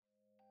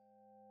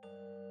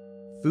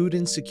Food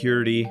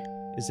insecurity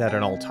is at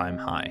an all-time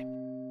high,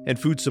 and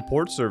food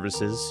support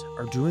services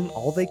are doing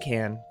all they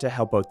can to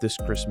help out this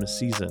Christmas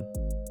season.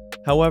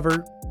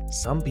 However,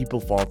 some people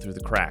fall through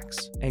the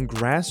cracks, and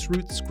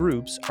grassroots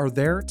groups are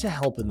there to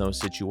help in those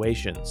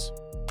situations.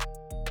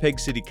 Peg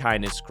City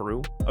Kindness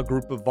Crew, a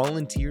group of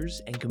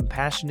volunteers and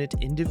compassionate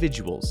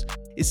individuals,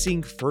 is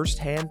seeing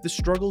firsthand the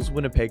struggles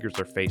Winnipeggers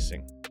are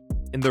facing.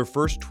 In their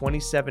first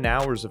 27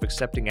 hours of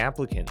accepting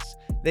applicants,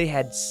 they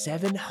had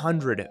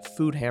 700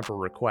 food hamper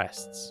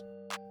requests,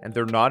 and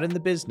they're not in the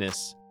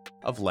business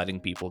of letting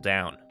people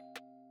down.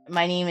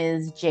 My name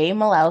is Jay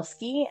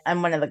Malowski.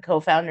 I'm one of the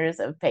co-founders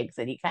of Peg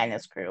City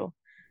Kindness Crew,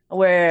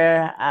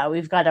 where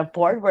we've got a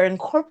board. We're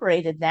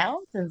incorporated now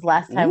since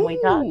last time we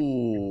talked.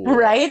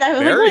 Right? I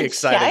was very like,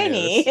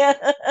 exciting shiny.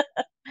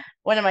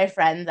 One of my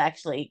friends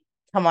actually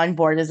come on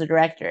board as a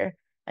director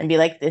and be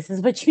like, this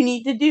is what you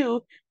need to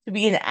do to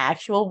be an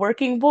actual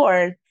working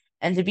board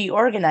and to be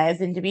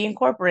organized and to be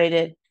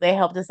incorporated. They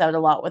helped us out a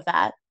lot with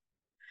that.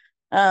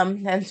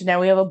 And so now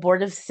we have a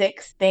board of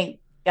 6, thank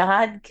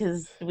God,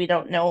 because we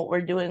don't know what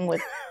we're doing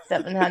with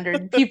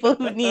 700 people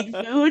who need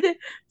food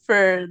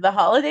for the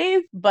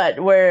holidays. But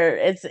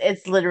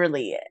it's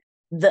literally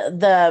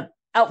the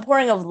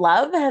outpouring of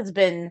love has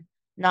been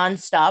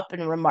nonstop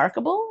and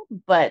remarkable,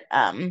 but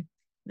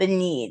the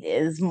need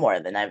is more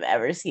than I've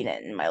ever seen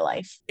it in my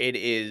life. It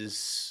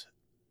is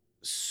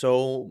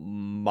so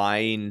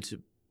mind-boggling,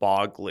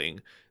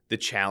 the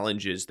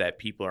challenges that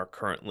people are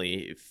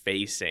currently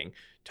facing.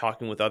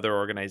 Talking with other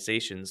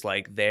organizations,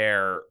 like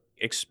they're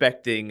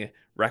expecting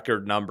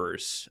record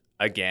numbers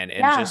again,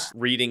 and just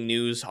reading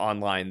news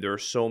online, there are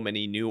so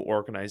many new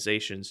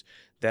organizations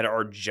that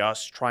are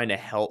just trying to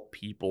help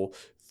people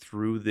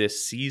through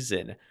this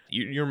season.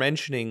 You're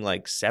mentioning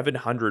like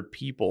 700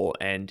 people,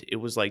 and it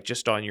was like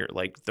just on your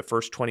like the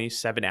first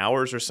 27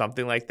 hours or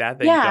something like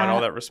that you got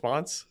all that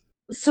response.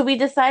 So we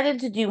decided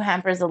to do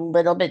hampers a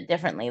little bit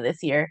differently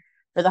this year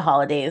for the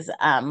holidays,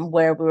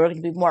 where we were going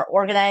to be more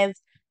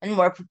organized and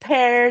more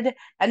prepared.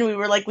 And we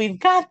were like, we've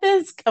got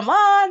this, come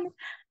on.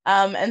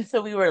 And so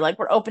we were like,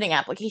 we're opening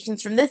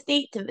applications from this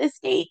date to this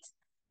date.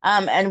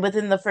 And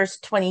within the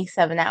first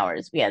 27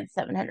 hours, we had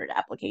 700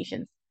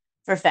 applications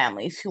for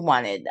families who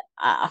wanted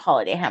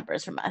holiday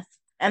hampers from us.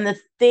 And the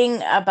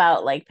thing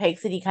about like Peg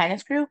City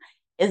Kindness Crew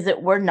is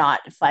that we're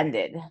not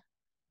funded.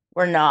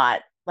 We're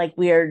not like,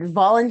 we are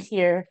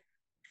volunteer,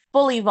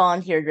 fully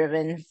volunteer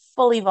driven,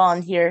 fully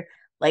volunteer,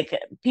 like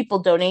people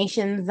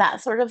donations, that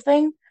sort of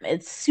thing.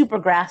 It's super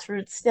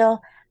grassroots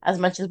still. As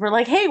much as we're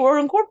like, hey, we're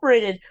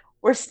incorporated,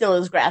 we're still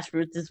as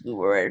grassroots as we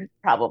were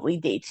probably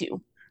day 2.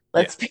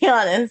 Let's be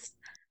honest.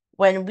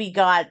 When we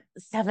got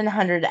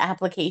 700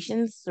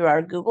 applications through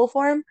our Google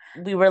form,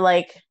 we were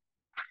like,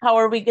 how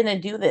are we going to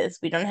do this?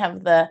 We don't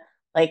have the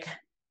like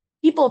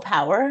people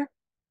power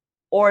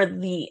or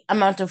the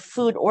amount of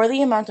food or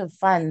the amount of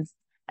funds.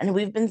 And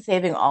we've been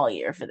saving all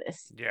year for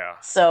this. Yeah.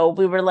 So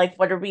we were like,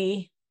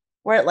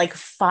 we're at like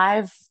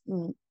 5,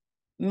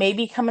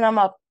 maybe coming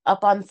up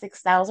on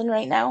 6,000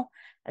 right now.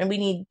 And we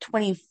need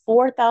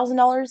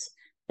 $24,000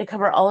 to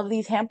cover all of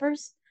these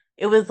hampers.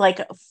 It was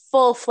like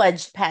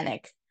full-fledged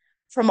panic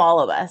from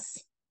all of us.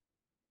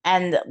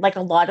 And like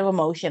a lot of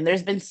emotion.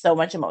 There's been so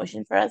much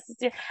emotion for us this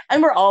year.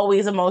 And we're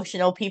always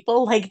emotional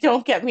people. Like,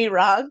 don't get me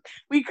wrong.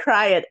 We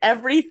cry at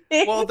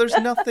everything. Well, there's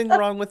nothing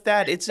wrong with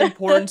that. It's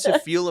important to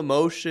feel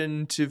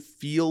emotion, to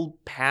feel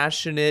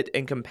passionate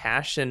and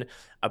compassion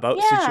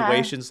about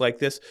situations like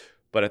this.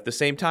 But at the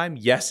same time,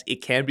 yes,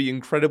 it can be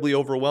incredibly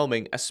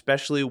overwhelming,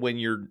 especially when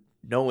you're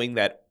knowing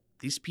that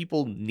these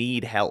people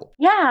need help.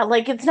 Yeah,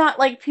 like it's not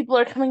like people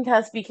are coming to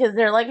us because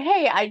they're like,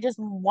 hey, I just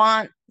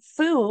want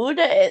food.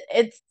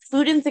 It's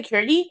food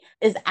insecurity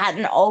is at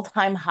an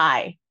all-time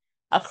high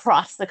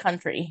across the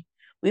country.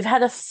 We've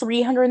had a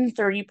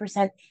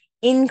 330%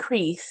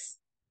 increase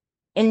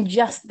in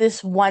just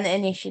this one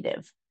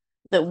initiative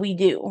that we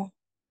do.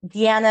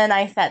 Deanna and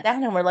I sat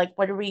down and we're like,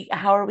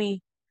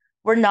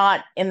 we're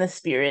not in the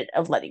spirit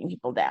of letting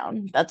people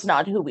down. That's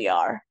not who we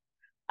are.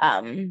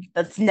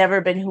 That's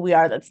never been who we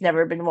are. That's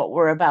never been what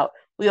we're about.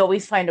 We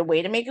always find a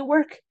way to make it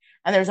work.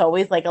 And there's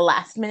always like a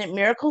last minute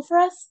miracle for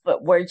us,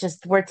 but we're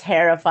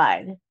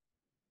terrified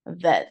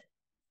that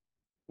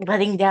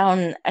letting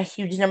down a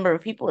huge number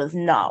of people is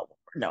not what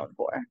we're known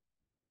for.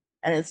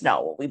 And it's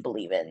not what we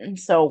believe in.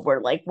 So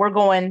we're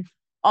going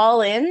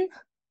all in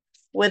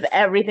with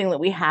everything that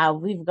we have.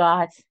 We've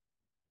got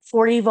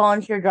 40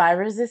 volunteer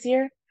drivers this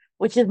year,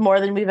 which is more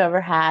than we've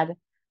ever had.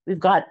 We've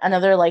got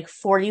another like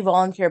 40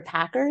 volunteer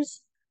packers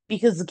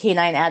because the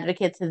Canine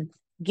Advocates have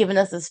given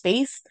us a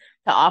space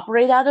to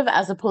operate out of,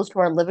 as opposed to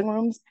our living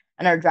rooms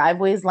and our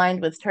driveways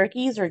lined with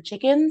turkeys or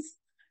chickens,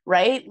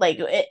 right? Like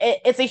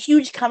it's a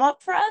huge come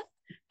up for us,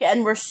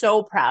 and we're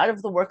so proud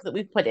of the work that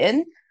we've put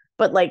in,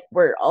 but like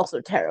we're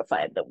also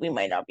terrified that we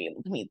might not be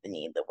able to meet the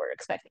need that we're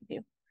expecting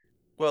to.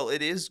 Well,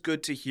 it is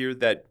good to hear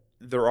that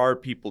there are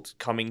people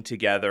coming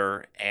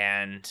together,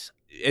 and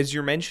as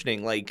you're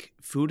mentioning, like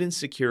food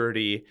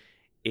insecurity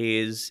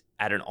is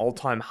at an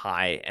all-time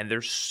high, and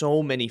there's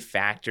so many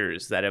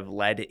factors that have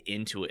led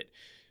into it.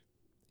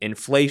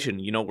 inflation.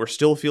 We're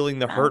still feeling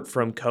the hurt Um,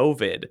 from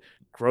COVID.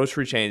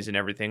 Grocery chains and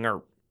everything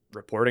are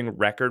reporting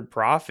record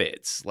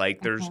profits.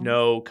 Like there's mhm.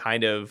 no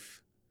kind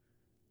of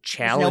There's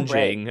no break.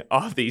 challenging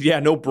of these. Yeah,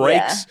 no Yeah.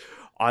 breaks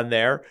on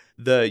there.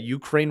 The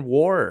Ukraine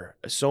war,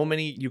 so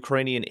many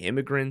Ukrainian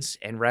immigrants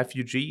and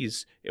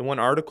refugees. In one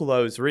article I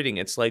was reading,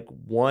 it's like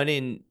one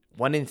in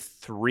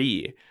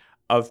three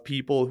of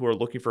people who are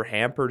looking for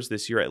hampers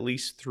this year, at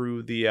least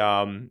through the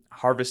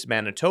Harvest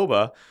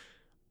Manitoba,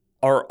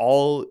 are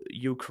all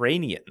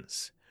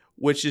Ukrainians,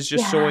 which is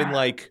just showing Yeah.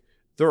 like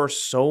there are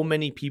so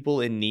many people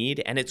in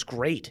need. And it's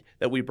great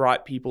that we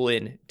brought people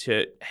in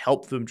to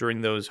help them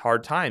during those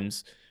hard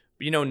times.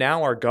 But,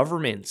 now our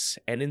governments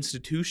and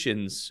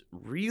institutions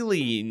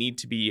really need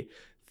to be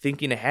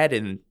thinking ahead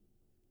and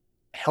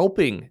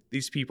helping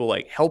these people,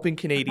 like helping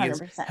Canadians,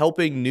 100%.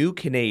 helping new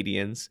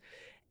Canadians.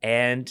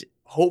 And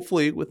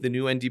hopefully, with the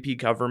new NDP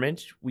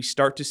government, we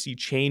start to see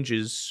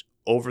changes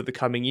over the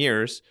coming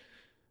years.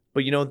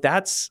 But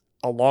that's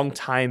a long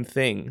time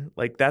thing.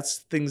 Like that's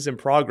things in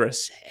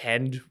progress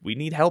and we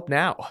need help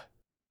now.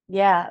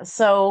 Yeah.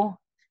 So,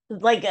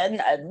 like,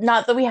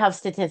 not that we have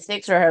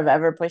statistics or have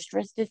ever pushed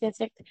for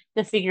statistics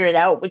to figure it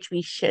out, which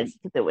we should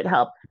because it would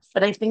help.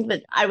 But I think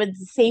that I would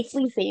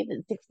safely say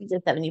that 60 to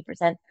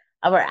 70%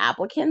 of our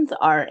applicants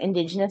are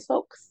Indigenous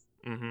folks.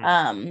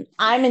 Hmm.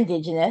 I'm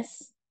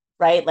Indigenous,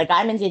 right? Like,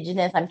 I'm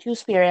Indigenous. I'm Two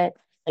Spirit.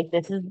 Like,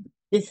 this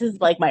is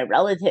like my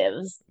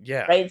relatives,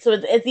 Yeah. right? So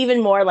it's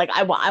even more like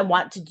I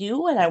want to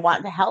do and I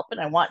want to help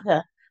and I want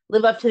to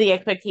live up to the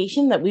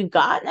expectation that we've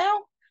got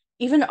now.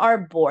 Even our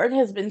board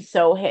has been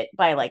so hit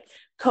by like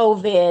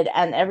COVID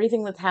and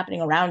everything that's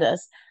happening around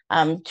us.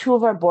 Two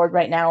of our board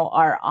right now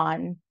are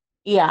on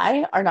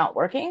EI, are not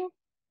working.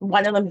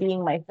 One of them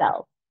being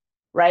myself,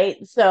 right?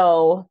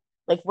 So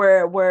like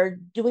we're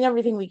doing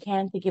everything we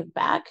can to give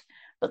back,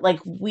 but like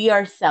we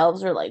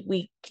ourselves are like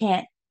we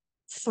can't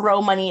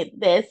throw money at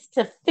this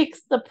to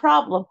fix the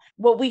problem.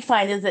 What we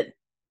find is that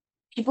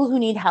people who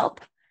need help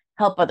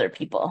other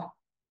people.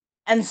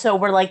 And so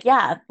we're like,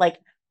 yeah, like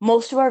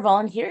most of our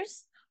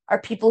volunteers are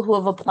people who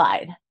have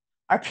applied,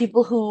 are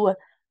people who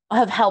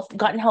have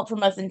gotten help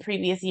from us in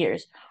previous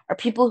years, are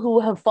people who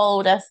have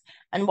followed us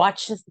and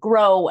watched us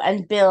grow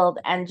and build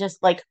and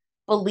just like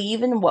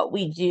believe in what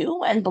we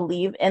do and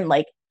believe in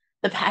like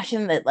the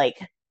passion that like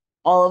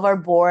all of our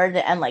board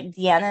and like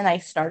Deanna and I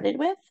started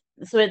with.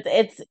 So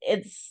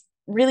it's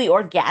really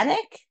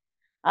organic.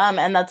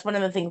 And that's one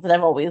of the things that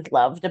I've always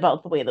loved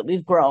about the way that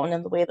we've grown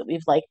and the way that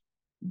we've like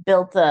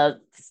built a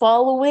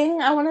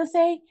following, I want to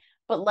say,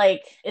 but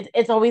like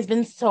it's always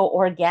been so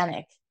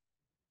organic.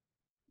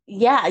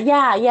 Yeah,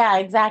 yeah, yeah,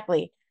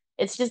 exactly.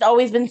 It's just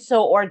always been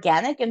so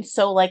organic and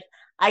so like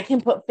I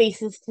can put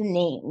faces to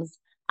names.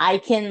 I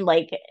can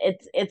like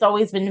it's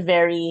always been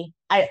very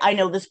I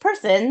know this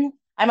person.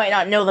 I might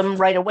not know them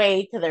right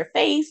away to their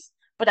face,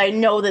 but I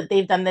know that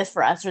they've done this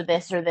for us or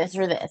this or this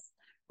or this,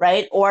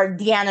 right? Or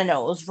Deanna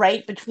knows,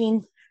 right?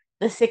 Between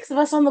the six of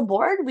us on the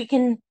board, we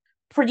can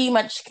pretty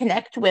much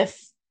connect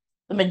with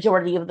the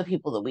majority of the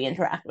people that we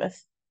interact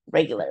with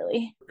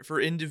regularly. For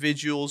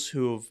individuals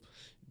who've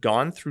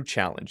gone through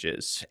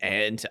challenges,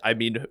 and I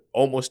mean,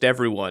 almost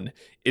everyone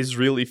is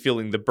really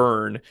feeling the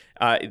burn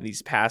in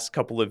these past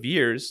couple of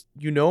years,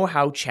 you know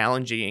how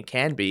challenging it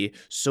can be.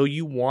 So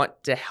you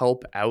want to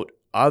help out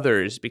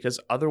others because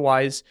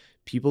otherwise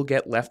people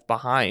get left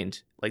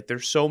behind. Like,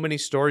 there's so many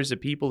stories of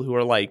people who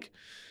are like,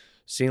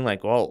 seeing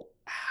like, well,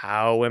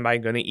 how am I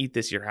going to eat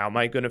this year? How am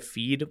I going to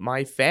feed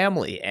my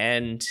family?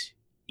 And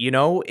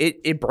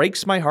it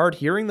breaks my heart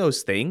hearing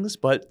those things,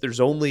 but there's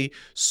only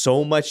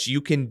so much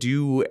you can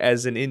do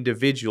as an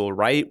individual,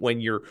 right? When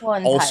you're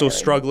Well, also entirely.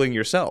 struggling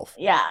yourself.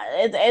 Yeah,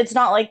 it's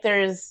not like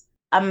there's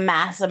a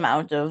mass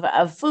amount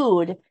of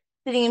food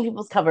sitting in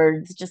people's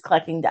cupboards just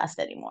collecting dust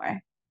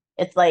anymore.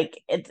 It's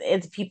like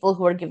it's people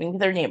who are giving to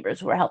their neighbors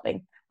who are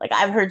helping. Like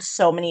I've heard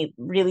so many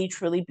really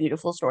truly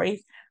beautiful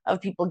stories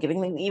of people giving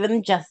them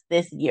even just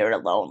this year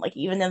alone, like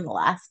even in the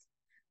last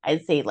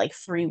I'd say like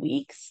 3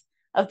 weeks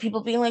of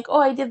people being like, "Oh,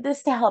 I did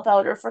this to help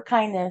out or for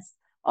kindness.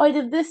 Oh, I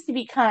did this to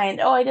be kind.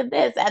 Oh, I did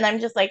this." And I'm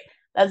just like,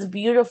 "That's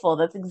beautiful.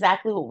 That's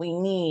exactly what we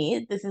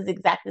need. This is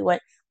exactly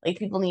what like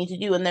people need to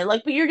do." And they're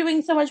like, "But you're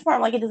doing so much more."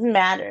 I'm like, "It doesn't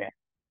matter.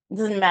 It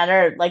doesn't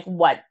matter like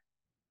what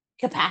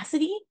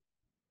capacity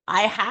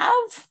I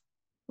have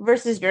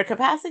versus your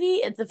capacity.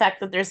 It's the fact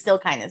that there's still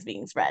kindness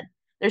being spread.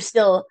 There's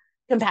still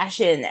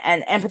compassion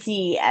and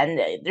empathy and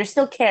there's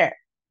still care.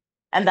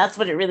 And that's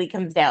what it really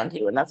comes down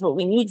to. And that's what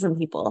we need from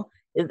people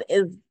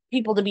is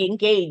people to be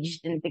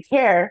engaged and to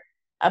care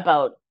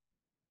about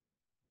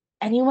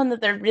anyone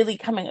that they're really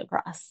coming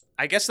across."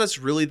 I guess that's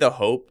really the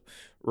hope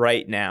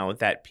right now,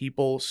 that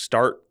people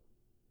start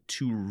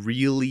to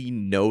really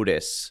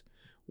notice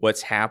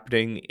what's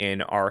happening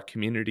in our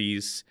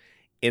communities,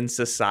 in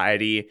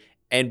society,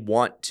 and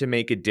want to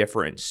make a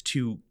difference,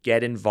 to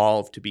get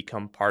involved, to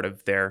become part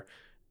of their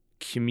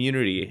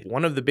community.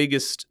 One of the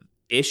biggest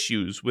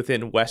issues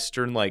within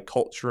Western like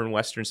culture and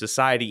Western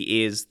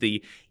society is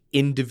the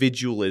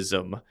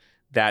individualism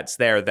that's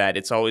there, that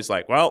it's always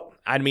like, well,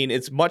 I mean,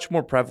 it's much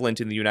more prevalent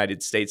in the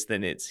United States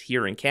than it's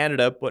here in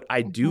Canada, but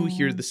I do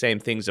hear Mhm. the same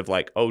things of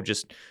like, oh,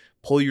 just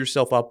pull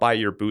yourself up by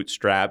your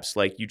bootstraps.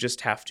 Like, you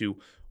just have to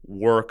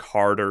work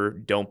harder,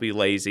 don't be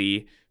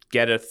lazy,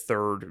 get a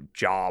third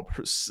job,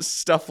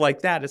 stuff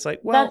like that. It's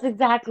like, That's well,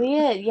 exactly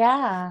it.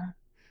 Yeah.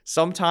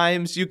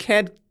 sometimes you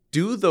can't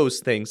do those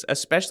things,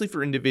 especially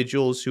for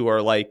individuals who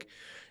are like,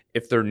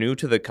 if they're new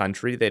to the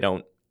country, they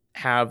don't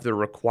have the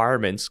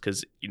requirements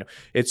because,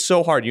 it's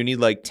so hard. You need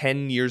like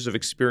 10 years of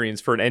experience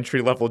for an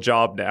entry level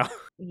job now.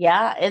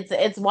 Yeah,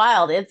 it's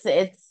wild. It's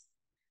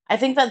I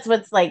think that's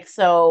what's like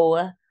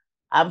so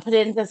put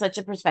it into such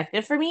a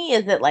perspective for me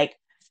is that like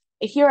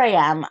here I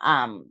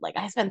am, like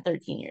I spent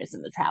 13 years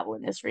in the travel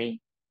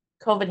industry.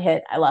 COVID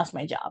hit, I lost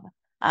my job.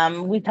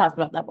 We've talked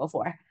about that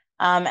before.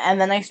 And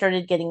then I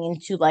started getting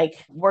into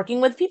like working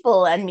with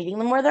people and meeting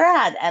them where they're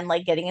at and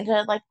like getting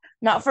into like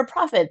not for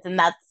profits. And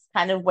that's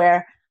kind of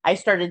where I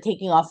started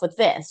taking off with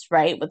this,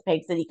 right? With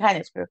Peg City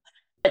Kindness Group.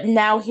 But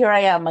now here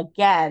I am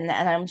again,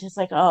 and I'm just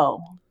like,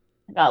 oh,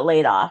 I got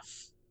laid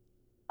off.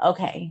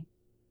 Okay,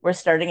 we're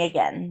starting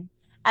again.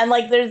 And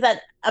like there's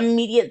that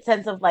immediate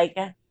sense of like,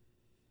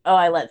 oh,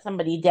 I let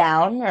somebody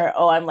down, or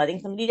oh, I'm letting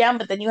somebody down.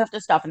 But then you have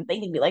to stop and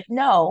think and be like,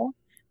 no,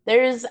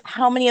 there's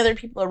how many other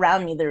people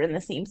around me that are in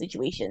the same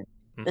situation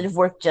that have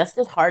worked just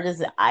as hard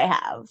as I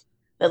have.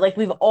 That like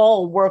we've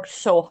all worked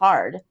so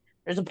hard.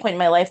 There's a point in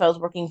my life I was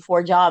working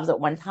 4 jobs at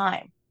one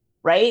time,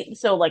 right?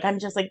 So like I'm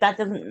just like that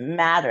doesn't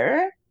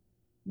matter.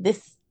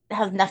 This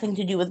has nothing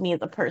to do with me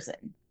as a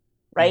person,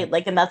 right? Mhm.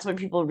 Like, and that's what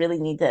people really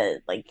need to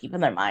like keep in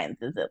their minds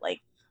is that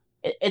like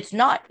it's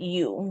not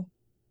you.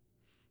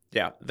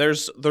 Yeah,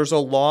 there's a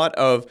lot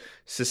of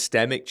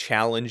systemic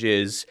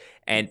challenges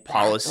and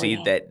policy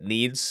Exactly. that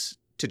needs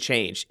to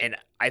change. And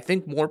I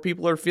think more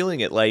people are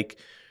feeling it. Like,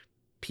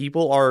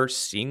 people are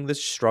seeing the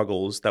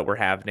struggles that we're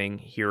having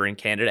here in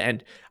Canada.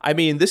 And I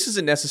mean, this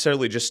isn't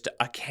necessarily just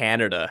a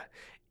Canada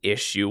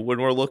issue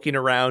when we're looking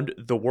around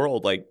the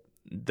world. Like,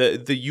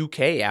 the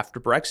UK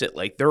after Brexit,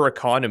 like, their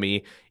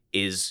economy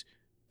is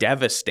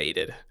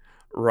devastated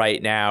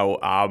right now.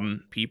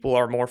 People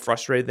are more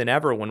frustrated than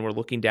ever when we're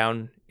looking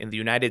down in the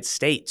United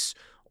States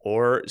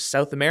or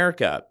South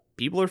America.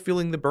 People are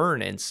feeling the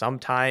burn, and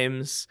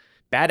sometimes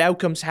bad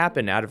outcomes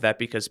happen out of that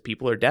because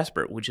people are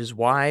desperate, which is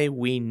why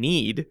we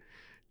need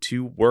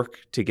to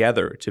work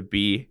together to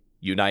be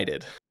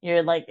united.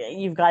 You're like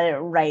you've got it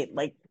right,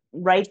 like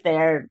right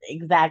there,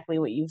 exactly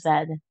what you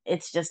said.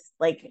 It's just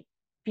like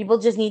people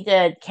just need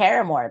to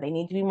care more. They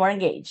need to be more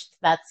engaged.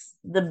 That's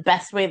the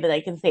best way that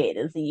I can say it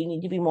is that you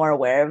need to be more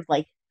aware of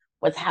like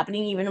what's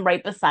happening even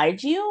right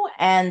beside you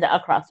and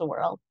across the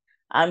world.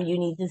 You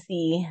need to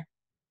see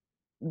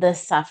the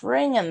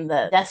suffering and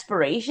the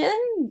desperation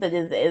that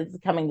is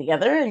coming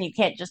together, and you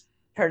can't just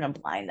turn a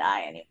blind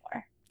eye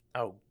anymore.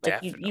 Oh,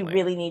 Like you definitely.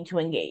 really need to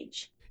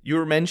engage. You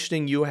were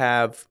mentioning you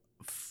have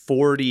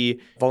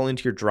 40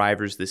 volunteer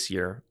drivers this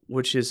year,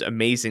 which is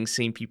amazing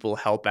seeing people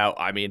help out.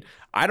 I mean,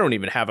 I don't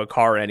even have a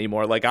car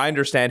anymore. Like, I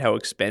understand how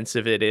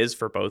expensive it is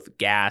for both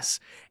gas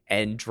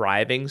and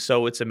driving.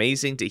 So it's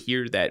amazing to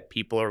hear that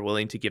people are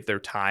willing to give their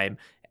time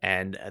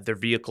and their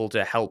vehicle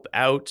to help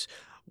out.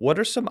 What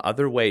are some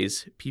other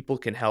ways people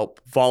can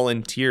help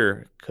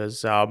volunteer?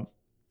 Because,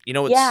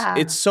 it's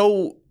Yeah.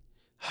 so,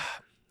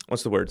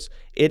 what's the words?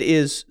 It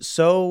is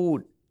so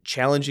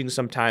challenging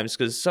sometimes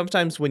because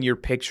sometimes when you're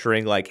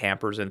picturing like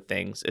hampers and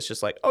things, it's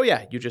just like, oh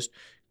yeah, you just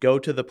go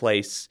to the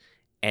place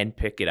and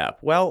pick it up.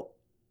 Well,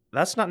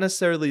 that's not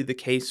necessarily the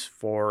case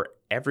for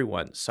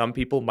everyone. Some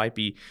people might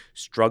be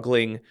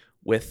struggling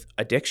with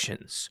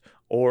addictions,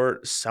 or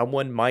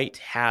someone might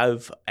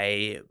have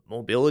a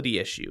mobility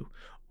issue,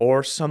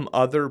 or some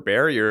other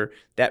barrier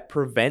that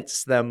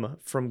prevents them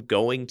from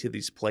going to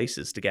these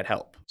places to get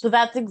help. So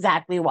that's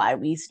exactly why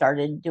we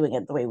started doing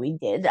it the way we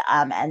did.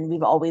 And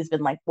we've always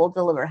been like, we'll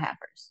deliver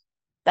hampers.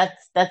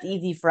 That's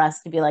easy for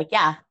us to be like,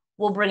 yeah,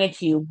 we'll bring it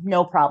to you,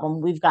 no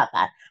problem. We've got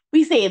that.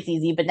 We say it's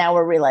easy, but now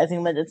we're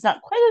realizing that it's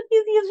not quite as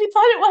easy as we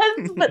thought it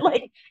was. But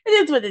like, it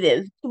is what it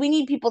is. We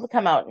need people to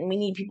come out and we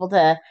need people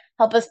to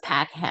help us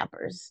pack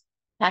hampers.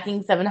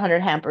 Packing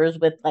 700 hampers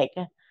with like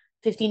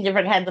 15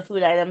 different kinds of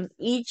food items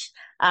each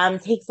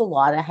takes a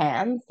lot of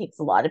hands, takes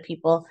a lot of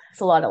people, it's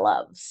a lot of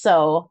love.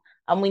 So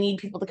we need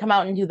people to come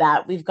out and do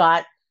that. We've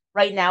got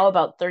right now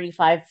about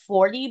 35,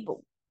 40, but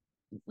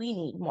we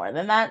need more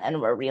than that. And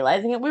we're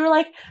realizing it. We were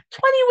like,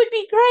 20 would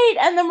be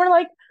great. And then we're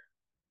like,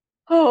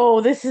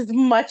 oh, this is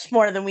much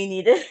more than we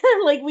needed.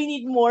 Like, we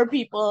need more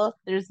people.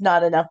 There's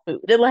not enough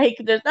food. Like,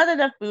 there's not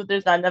enough food.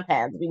 There's not enough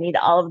hands. We need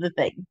all of the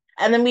things.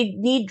 And then we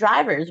need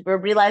drivers. We're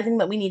realizing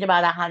that we need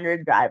about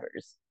 100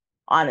 drivers,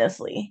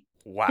 honestly,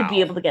 to be Wow.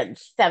 able to get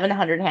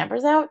 700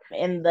 hampers out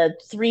in the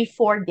 3,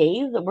 4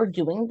 days that we're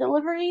doing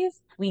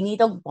deliveries. We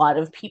need a lot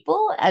of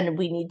people and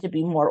we need to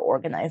be more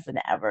organized than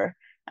ever.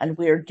 And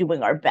we're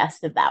doing our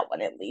best at that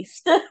one, at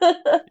least.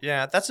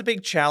 Yeah, that's a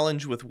big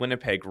challenge with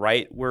Winnipeg,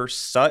 right? We're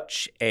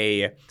such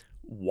a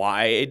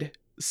wide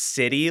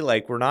city.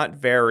 Like, we're not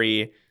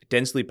very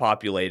densely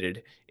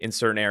populated in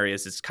certain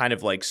areas, it's kind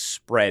of like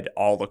spread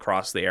all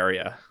across the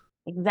area.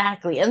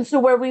 Exactly. And so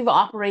where we've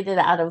operated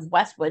out of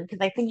Westwood, because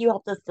I think you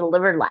helped us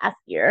deliver last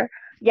year.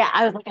 Yeah,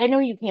 I was like, I know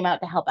you came out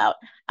to help out.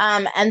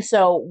 And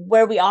so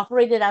where we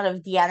operated out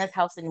of Deanna's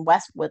house in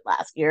Westwood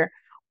last year,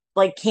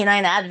 like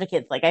canine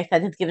advocates, like I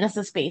said, has given us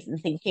a space in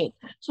St. Kate.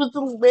 So it's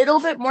a little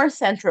bit more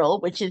central,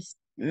 which is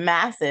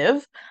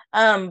massive.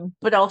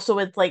 But also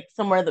it's like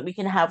somewhere that we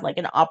can have like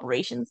an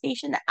operation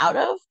station out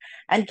of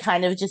and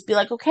kind of just be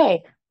like,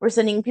 okay, we're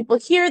sending people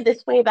here,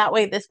 this way, that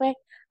way, this way.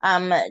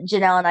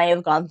 Janelle and I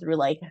have gone through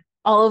like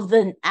all of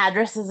the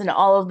addresses and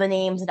all of the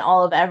names and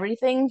all of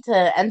everything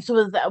and so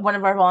is one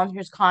of our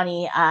volunteers,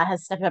 Connie,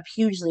 has stepped up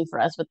hugely for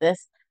us with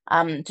this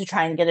to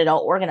try and get it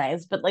all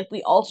organized. But like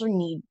we also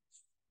need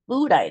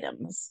food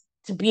items.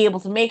 To be able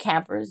to make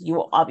hampers, you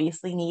will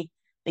obviously need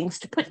things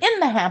to put in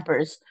the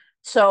hampers.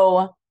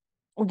 So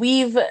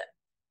we've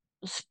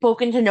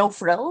spoken to No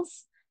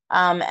Frills,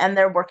 and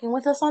they're working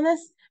with us on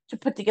this to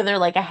put together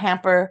like a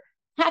hamper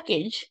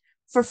package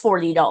for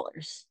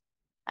 $40.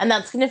 And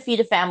that's going to feed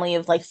a family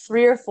of like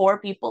 3 or 4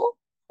 people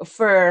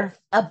for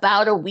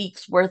about a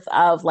week's worth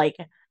of like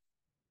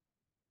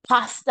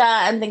pasta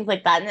and things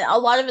like that. And a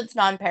lot of it's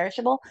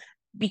non-perishable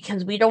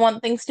because we don't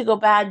want things to go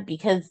bad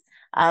because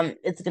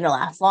it's going to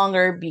last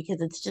longer because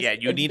Yeah,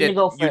 you it's need going to it.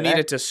 go You need further.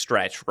 it to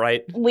stretch,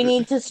 right? We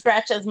need to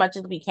stretch as much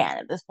as we can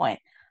at this point.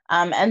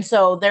 And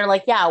so they're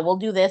like, yeah, we'll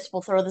do this.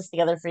 We'll throw this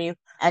together for you.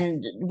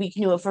 And we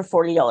can do it for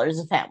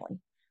 $40 a family.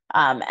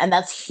 And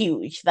that's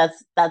huge.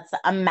 That's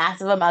a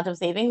massive amount of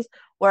savings.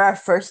 Where our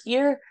first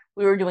year,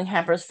 we were doing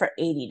hampers for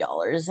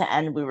 $80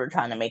 and we were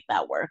trying to make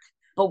that work.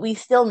 But we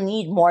still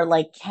need more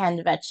like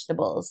canned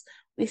vegetables.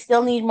 We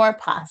still need more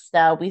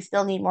pasta. We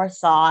still need more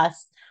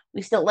sauce.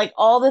 We still like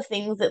all the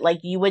things that like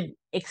you would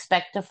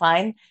expect to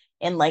find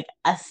in like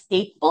a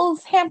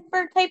staples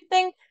hamper type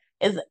thing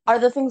are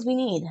the things we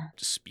need.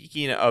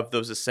 Speaking of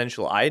those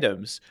essential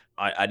items,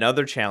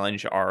 another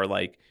challenge are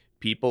like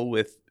people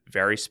with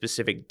very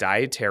specific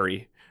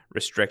dietary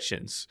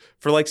restrictions.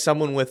 For like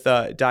someone with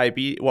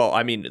diabetes, well,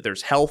 I mean,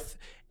 there's health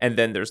and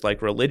then there's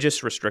like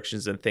religious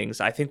restrictions and things.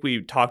 I think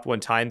we talked one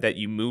time that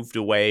you moved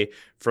away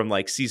from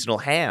like seasonal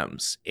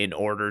hams in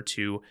order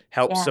to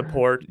help Yeah.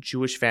 support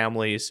Jewish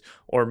families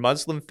or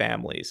Muslim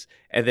families.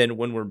 And then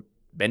when we're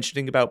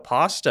mentioning about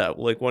pasta,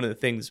 like one of the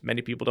things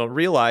many people don't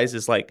realize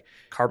is like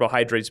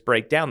carbohydrates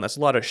break down. That's a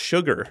lot of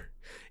sugar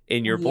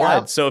in your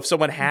blood. Yep. So if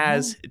someone Mm-hmm.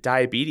 has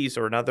diabetes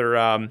or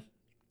another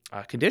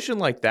condition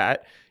like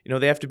that,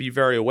 they have to be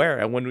very aware.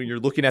 And when you're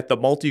looking at the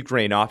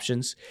multigrain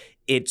options,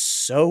 it's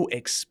so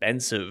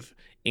expensive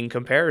in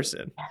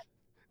comparison.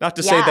 Not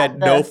to say Yeah, that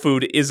no the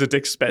food isn't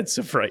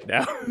expensive right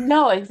now.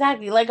 no,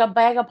 exactly. Like a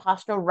bag of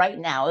pasta right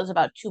now is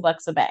about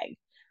 $2 a bag.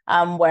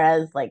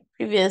 Whereas like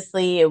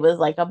previously it was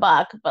like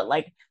 $1, but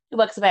like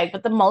 $2 a bag.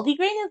 But the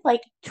multigrain is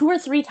like 2 or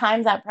 3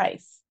 times that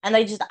price. And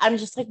I'm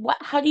just like, what?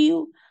 How do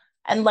you?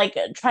 And like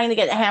trying to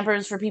get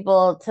hampers for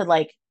people to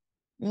like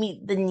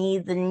meet the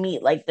needs and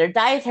meet like their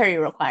dietary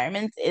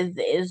requirements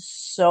is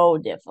so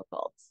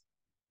difficult.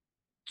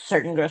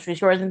 Certain grocery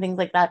stores and things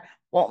like that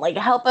won't like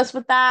help us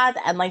with that.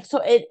 And like so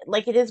it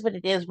is what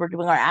it is. We're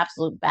doing our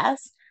absolute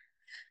best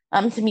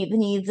to meet the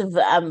needs of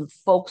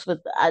folks with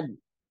a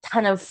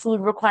ton of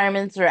food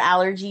requirements or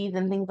allergies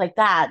and things like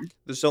that.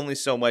 There's only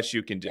so much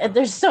you can do. And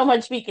there's so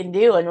much we can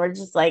do, and we're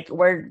just like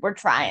we're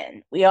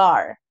trying. We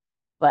are,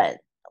 but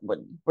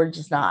we're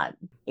just not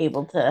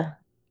able to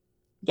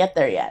get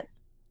there yet.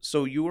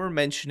 So you were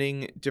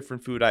mentioning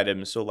different food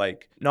items, so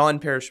like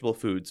non-perishable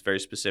foods, very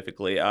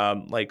specifically,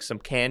 like some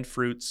canned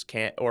fruits,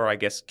 or I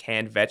guess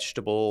canned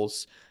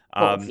vegetables,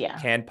 Both, yeah.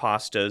 canned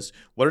pastas.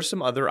 What are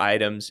some other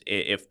items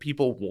if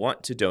people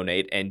want to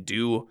donate and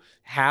do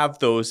have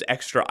those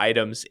extra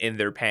items in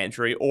their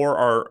pantry,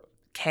 or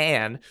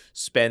can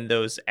spend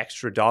those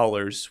extra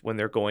dollars when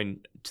they're going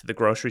to the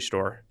grocery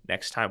store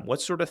next time? What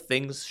sort of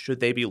things should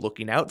they be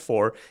looking out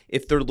for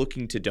if they're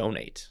looking to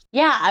donate?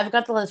 Yeah, I've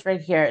got the list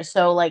right here.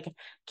 So like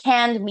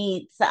canned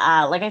meats,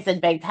 like I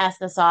said, baked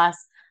pasta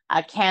sauce,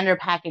 canned or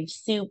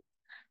packaged soup,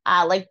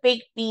 like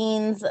baked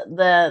beans,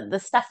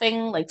 the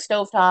stuffing, like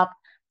stovetop,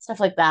 stuff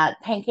like that,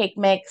 pancake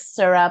mix,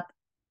 syrup,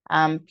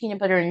 peanut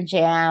butter and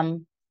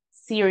jam,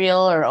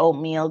 cereal or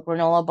oatmeal,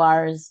 granola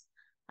bars,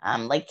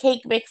 like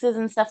cake mixes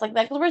and stuff like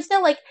that.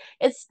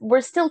 Because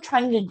we're still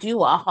trying to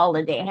do a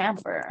holiday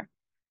hamper,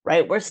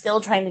 right? We're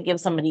still trying to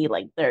give somebody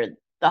like the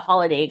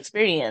holiday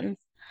experience. Um,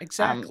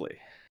 Exactly.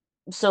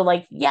 so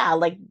like yeah,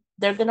 like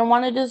they're gonna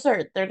want a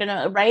dessert. They're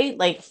gonna right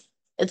like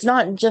it's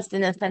not just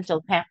an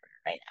essential hamper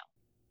right now.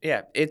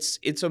 Yeah,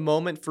 it's a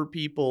moment for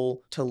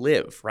people to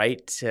live,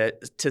 right?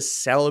 To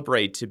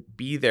celebrate, to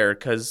be there,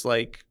 because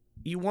like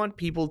you want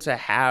people to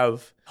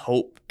have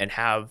hope and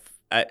have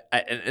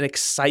an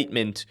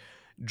excitement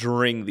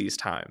during these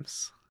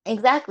times.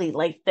 Exactly.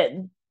 Like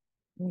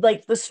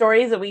the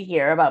stories that we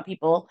hear about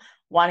people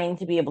wanting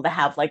to be able to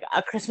have like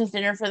a Christmas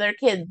dinner for their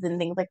kids and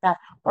things like that,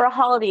 or a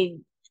holiday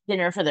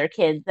dinner for their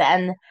kids,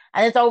 and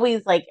it's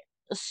always like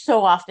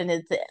so often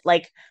it's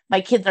like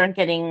my kids aren't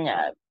getting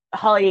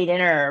holiday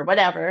dinner or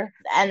whatever.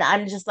 And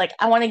I'm just like,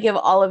 I want to give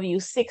all of you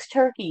 6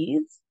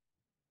 turkeys,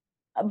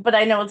 but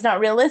I know it's not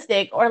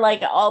realistic, or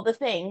like all the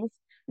things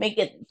make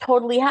it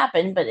totally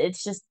happen. But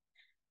it's just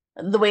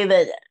the way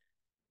that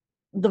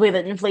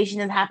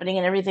inflation is happening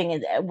and everything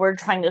is, we're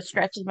trying to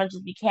stretch as much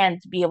as we can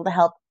to be able to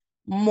help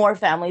more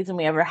families than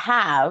we ever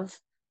have.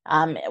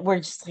 We're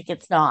just like,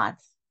 it's not,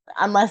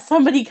 unless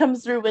somebody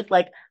comes through with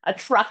like a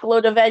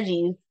truckload of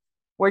veggies,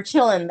 we're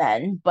chilling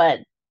then. But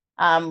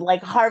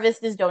like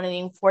Harvest is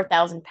donating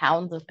 4,000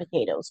 pounds of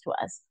potatoes to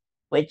us,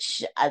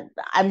 which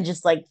I'm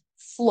just like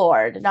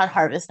floored. Not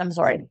Harvest, I'm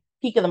sorry,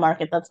 Peak of the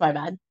Market, that's my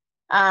bad.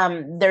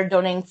 They're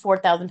donating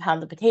 4,000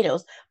 pounds of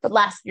potatoes, but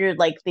last year,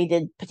 like, they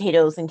did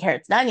potatoes and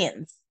carrots and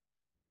onions,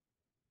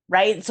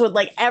 right? So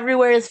like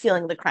everywhere is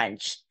feeling the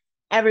crunch,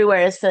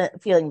 everywhere is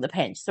feeling the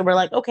pinch. So we're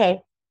like,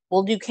 okay,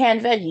 we'll do canned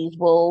veggies.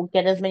 We'll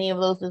get as many of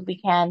those as we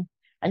can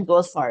and go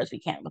as far as we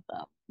can with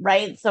them,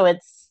 right? So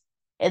it's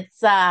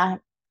a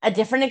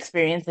different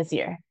experience this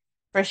year,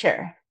 for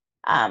sure.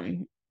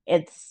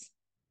 It's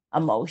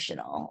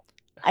emotional.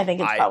 I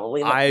think it's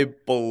probably the I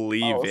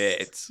believe most.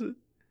 it.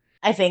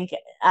 I think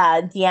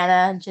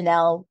Deanna,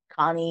 Janelle,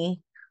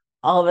 Connie,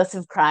 all of us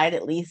have cried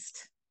at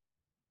least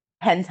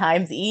 10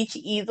 times each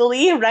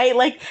easily, right?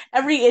 Like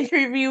every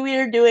interview we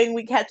are doing,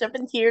 we catch up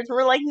in tears.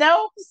 We're like,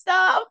 no,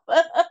 stop.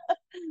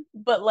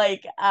 But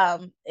like,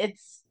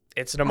 It's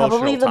an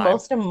probably emotional the time.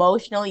 most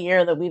emotional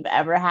year that we've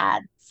ever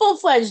had. Full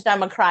fledged,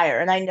 I'm a crier,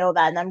 and I know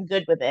that, and I'm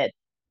good with it.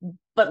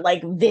 But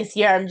like this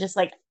year, I'm just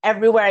like,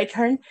 everywhere I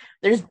turn,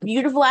 there's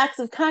beautiful acts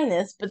of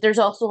kindness, but there's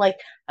also like,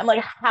 I'm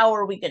like, how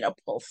are we gonna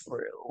pull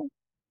through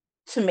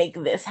to make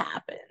this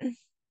happen?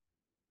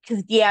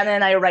 Because Deanna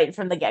and I, right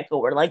from the get go,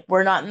 we're like,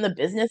 we're not in the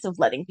business of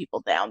letting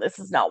people down. This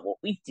is not what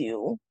we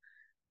do.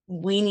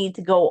 We need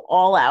to go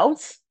all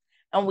out,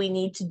 and we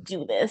need to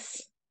do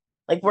this.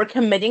 Like, we're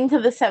committing to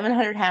the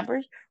 700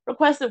 hampers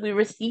request that we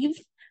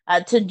received,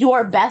 to do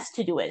our best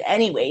to do it,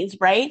 anyways,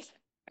 right?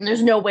 And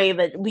there's no way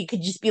that we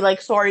could just be like,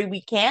 sorry,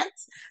 we can't.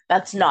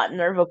 That's not in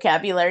our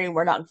vocabulary.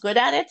 We're not good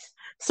at it.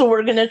 So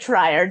we're going to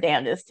try our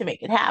damnedest to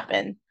make it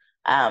happen,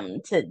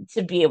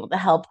 to be able to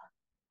help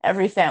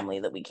every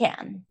family that we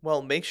can.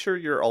 Well, make sure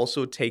you're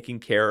also taking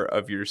care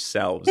of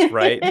yourselves,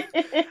 right?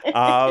 You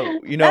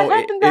That know,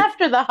 happens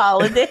after the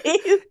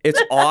holidays.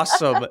 it's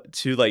awesome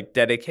to like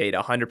dedicate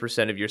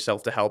 100% of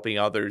yourself to helping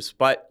others,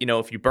 but you know,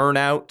 if you burn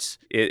out,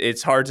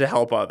 it's hard to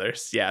help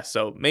others. Yeah,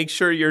 so make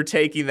sure you're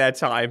taking that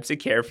time to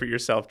care for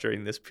yourself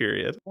during this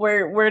period.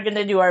 We're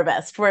gonna do our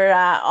best. We're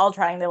all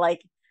trying to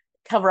like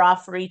cover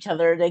off for each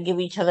other, to give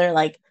each other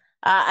like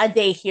a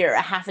day here,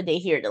 a half a day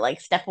here, to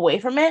like step away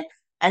from it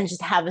and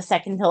just have a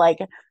second to like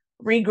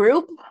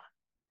regroup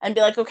and be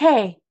like,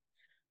 okay,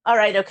 all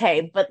right,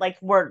 okay. But like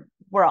we're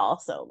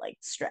also like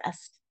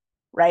stressed,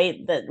 right?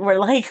 That we're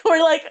like,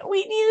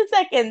 we need a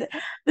second.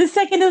 The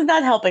second is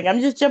not helping. I'm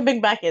just jumping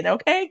back in.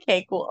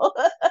 Okay, cool.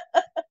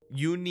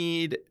 You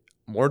need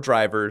more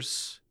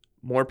drivers,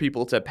 more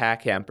people to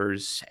pack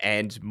hampers,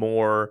 and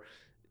more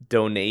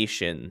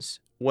donations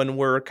when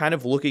we're kind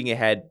of looking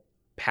ahead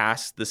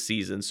past the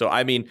season. So,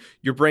 I mean,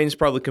 your brain's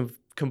probably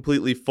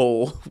completely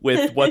full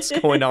with what's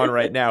going on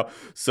right now.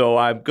 So,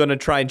 I'm going to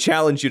try and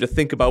challenge you to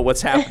think about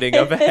what's happening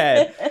up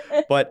ahead.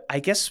 But I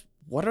guess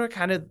what are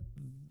kind of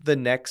the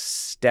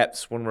next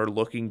steps when we're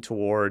looking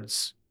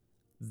towards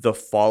the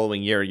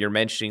following year? You're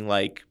mentioning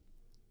like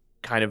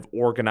kind of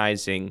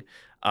organizing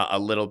a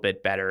little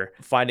bit better,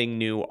 finding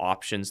new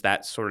options,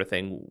 that sort of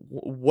thing.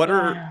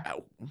 Yeah.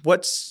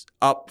 What's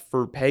up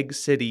for Peg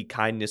City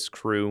Kindness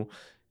Crew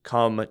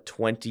come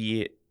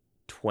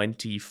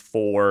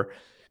 2024?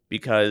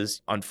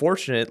 Because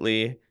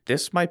unfortunately,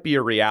 this might be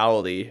a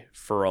reality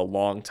for a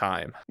long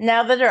time.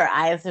 Now that our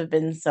eyes have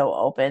been so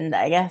opened,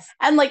 I guess,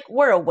 and like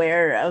we're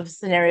aware of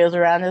scenarios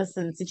around us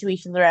and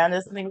situations around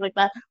us and things like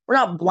that, we're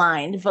not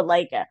blind, but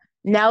like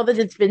now that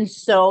it's been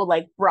so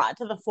like brought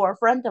to the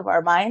forefront of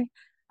our mind,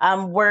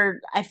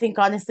 I think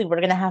honestly we're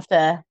gonna have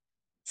to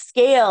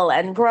scale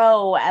and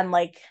grow and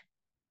like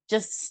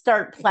just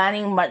start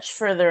planning much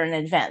further in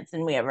advance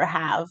than we ever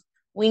have.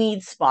 We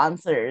need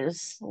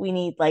sponsors. We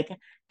need like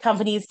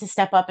companies to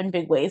step up in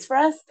big ways for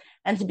us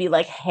and to be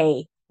like,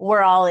 hey,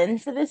 we're all in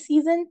for this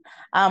season,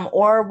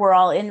 or we're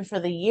all in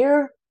for the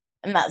year,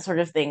 and that sort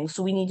of thing.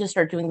 So we need to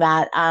start doing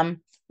that.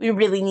 We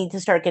really need to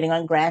start getting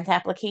on grant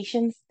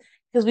applications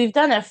because we've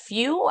done a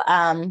few,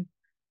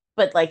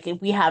 but like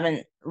we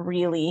haven't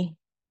really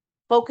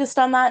focused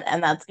on that,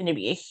 and that's going to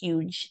be a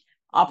huge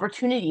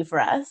opportunity for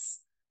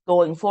us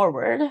going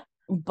forward.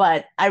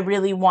 But I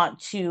really want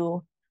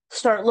to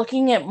start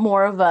looking at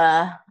more of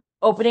a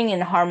opening in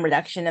harm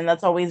reduction, and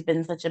that's always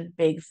been such a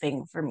big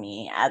thing for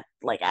me, at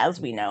like, as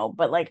we know.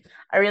 But like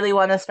I really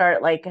want to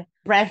start like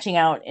branching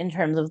out in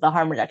terms of the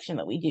harm reduction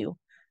that we do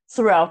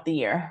throughout the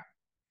year,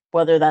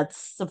 whether that's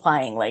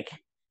supplying like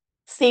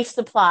safe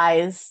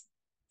supplies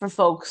for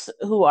folks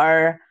who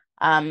are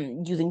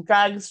using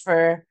drugs,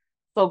 for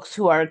folks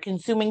who are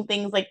consuming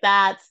things like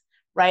that,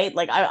 right?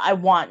 Like I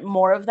want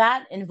more of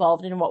that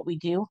involved in what we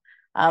do.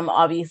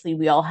 Obviously,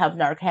 we all have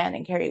Narcan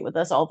and carry it with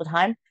us all the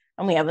time,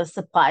 and we have a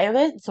supply of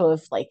it. So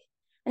if like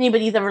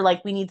anybody's ever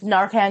like, we need some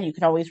Narcan, you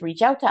can always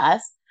reach out to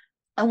us.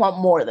 I want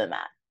more than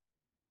that.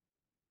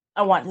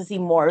 I want to see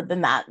more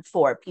than that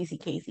for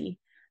PCKC.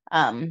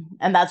 And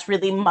that's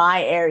really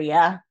my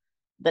area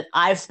that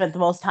I've spent the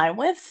most time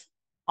with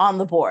on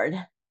the board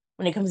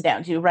when it comes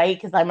down to, right?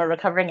 Because I'm a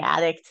recovering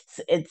addict.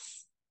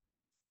 It's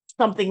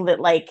something that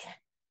like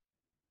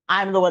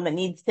I'm the one that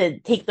needs to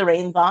take the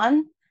reins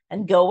on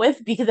and go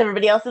with, because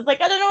everybody else is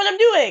like, I don't know what I'm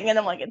doing. And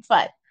I'm like, it's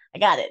fine. I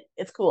got it.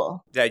 It's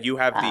cool. That you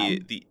have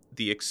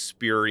the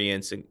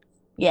experience and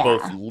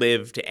both Yeah,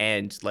 lived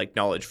and like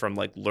knowledge from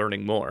like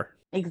learning more.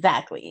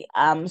 exactly.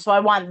 So I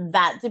want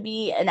that to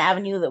be an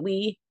avenue that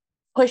we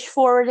push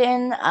forward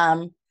in.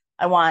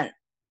 I want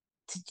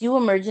to do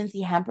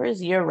emergency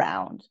hampers year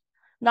round.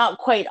 Not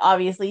quite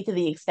obviously to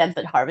the extent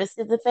that harvest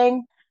is a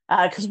thing,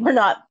 because we're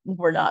not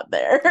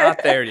there.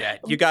 Not there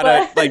yet. You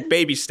gotta But like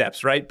baby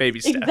steps, right? Baby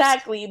steps.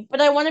 exactly.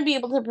 But I want to be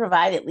able to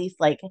provide at least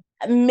like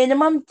a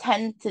minimum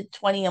 10 to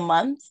 20 a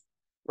month,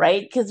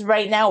 right? Because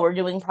right now we're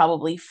doing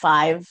probably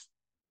five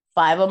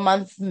a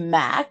month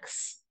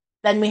max.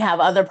 Then we have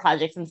other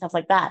projects and stuff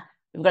like that.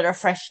 We've got our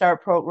Fresh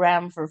Start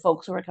program for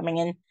folks who are coming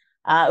in,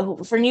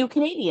 for new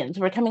Canadians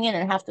who are coming in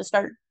and have to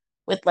start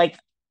with like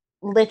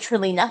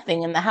literally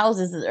nothing in the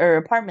houses or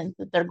apartments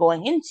that they're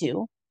going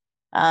into.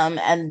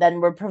 And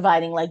then we're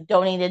providing like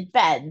donated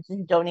beds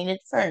and donated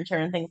furniture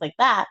and things like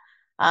that.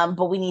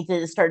 But we need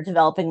to start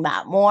developing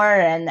that more,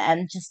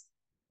 and just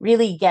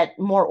really get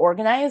more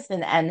organized,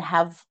 and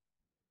have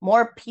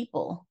more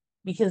people,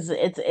 because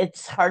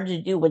it's hard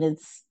to do when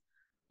it's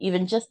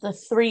even just the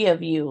three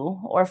of you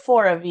or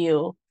four of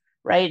you,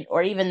 right?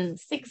 Or even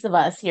six of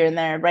us here and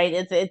there,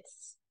 right?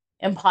 It's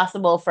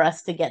impossible for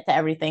us to get to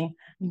everything.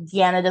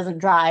 Deanna doesn't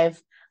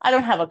drive. I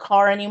don't have a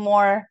car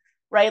anymore,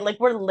 right? Like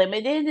we're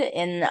limited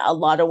in a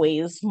lot of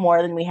ways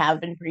more than we have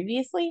been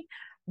previously,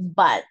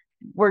 but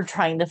we're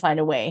trying to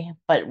find a way.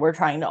 But we're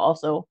trying to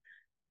also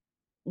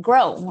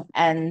grow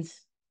and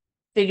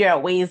figure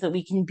out ways that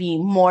we can be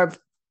more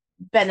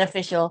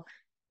beneficial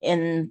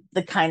in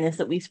the kindness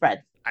that we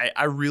spread.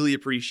 I really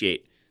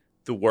appreciate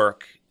the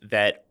work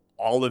that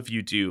all of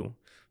you do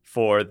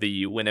for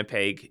the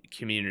Winnipeg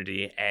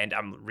community, and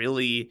I'm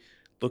really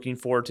looking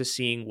forward to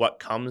seeing what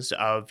comes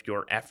of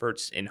your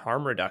efforts in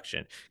harm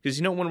reduction. Because,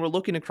 you know, when we're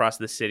looking across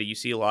the city, you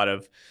see a lot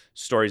of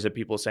stories of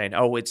people saying,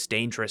 oh, it's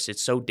dangerous.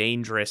 It's so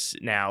dangerous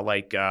now,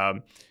 like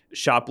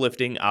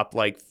shoplifting up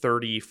like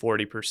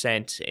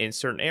 30-40% in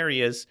certain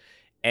areas.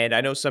 And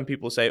I know some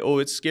people say, oh,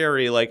 it's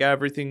scary, like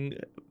everything.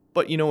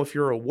 But, you know, if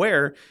you're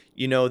aware,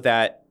 you know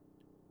that,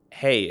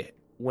 hey,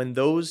 when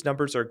those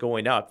numbers are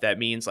going up, that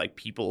means like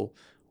people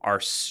are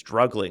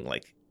struggling,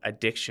 like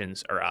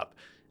addictions are up.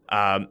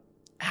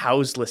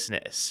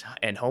 Houselessness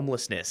and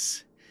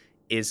homelessness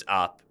is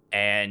up,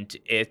 and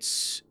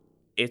it's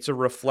a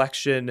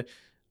reflection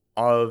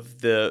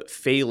of the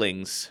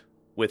failings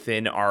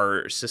within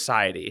our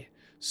society.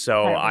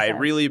 So I 100%.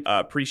 really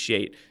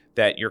appreciate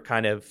that you're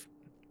kind of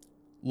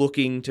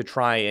looking to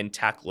try and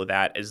tackle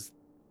that as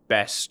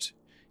best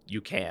you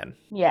can.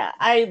 Yeah,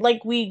 I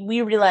like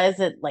we realize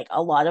that like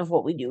a lot of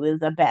what we do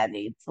is a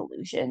band-aid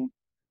solution.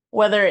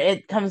 Whether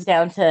it comes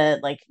down to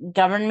like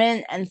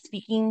government and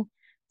speaking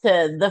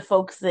to the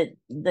folks that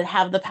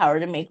have the power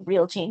to make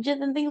real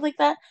changes and things like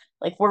that,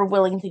 like we're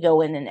willing to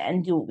go in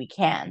and do what we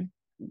can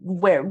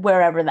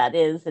wherever that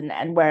is,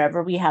 and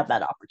wherever we have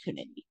that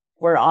opportunity.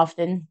 We're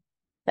often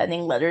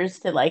sending letters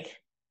to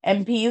like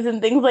MPs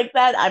and things like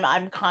that.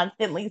 I'm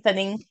constantly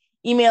sending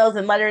emails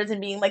and letters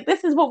and being like,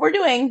 this is what we're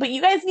doing, but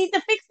you guys need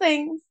to fix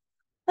things.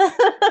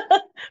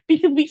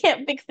 Because we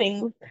can't fix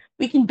things.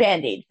 We can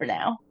band-aid for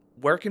now.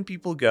 Where can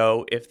people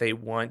go if they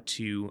want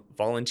to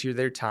volunteer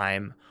their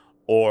time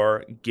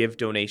or give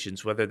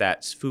donations, whether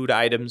that's food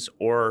items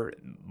or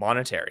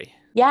monetary?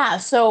 Yeah,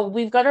 so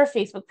we've got our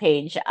Facebook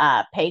page,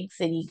 Peg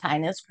City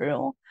Kindness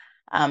Crew.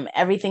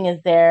 Everything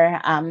is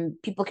there.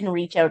 People can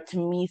reach out to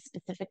me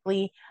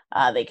specifically.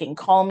 They can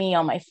call me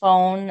on my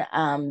phone.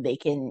 They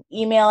can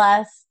email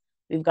us.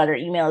 We've got our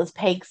email is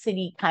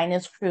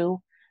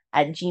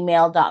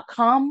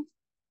pegcitykindnesscrew@gmail.com.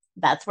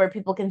 That's where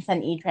people can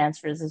send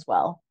e-transfers as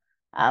well.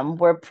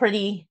 We're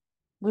pretty,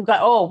 we've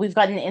got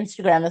an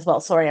Instagram as well.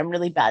 Sorry, I'm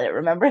really bad at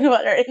remembering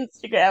about our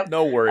Instagram,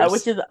 No which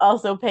worries. is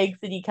also Peg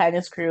City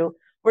Kindness Crew.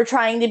 We're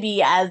trying to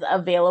be as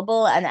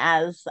available and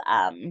as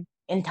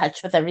in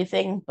touch with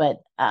everything, but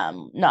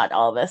not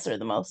all of us are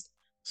the most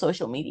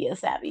social media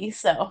savvy.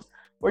 So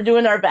we're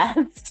doing our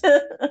best.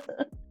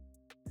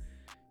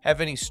 Have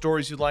any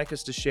stories you'd like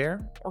us to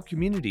share or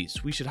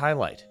communities we should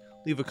highlight?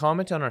 Leave a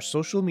comment on our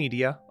social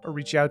media or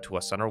reach out to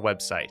us on our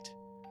website.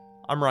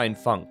 I'm Ryan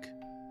Funk.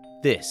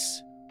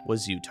 This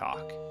was You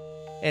Talk,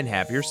 and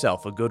have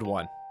yourself a good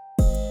one.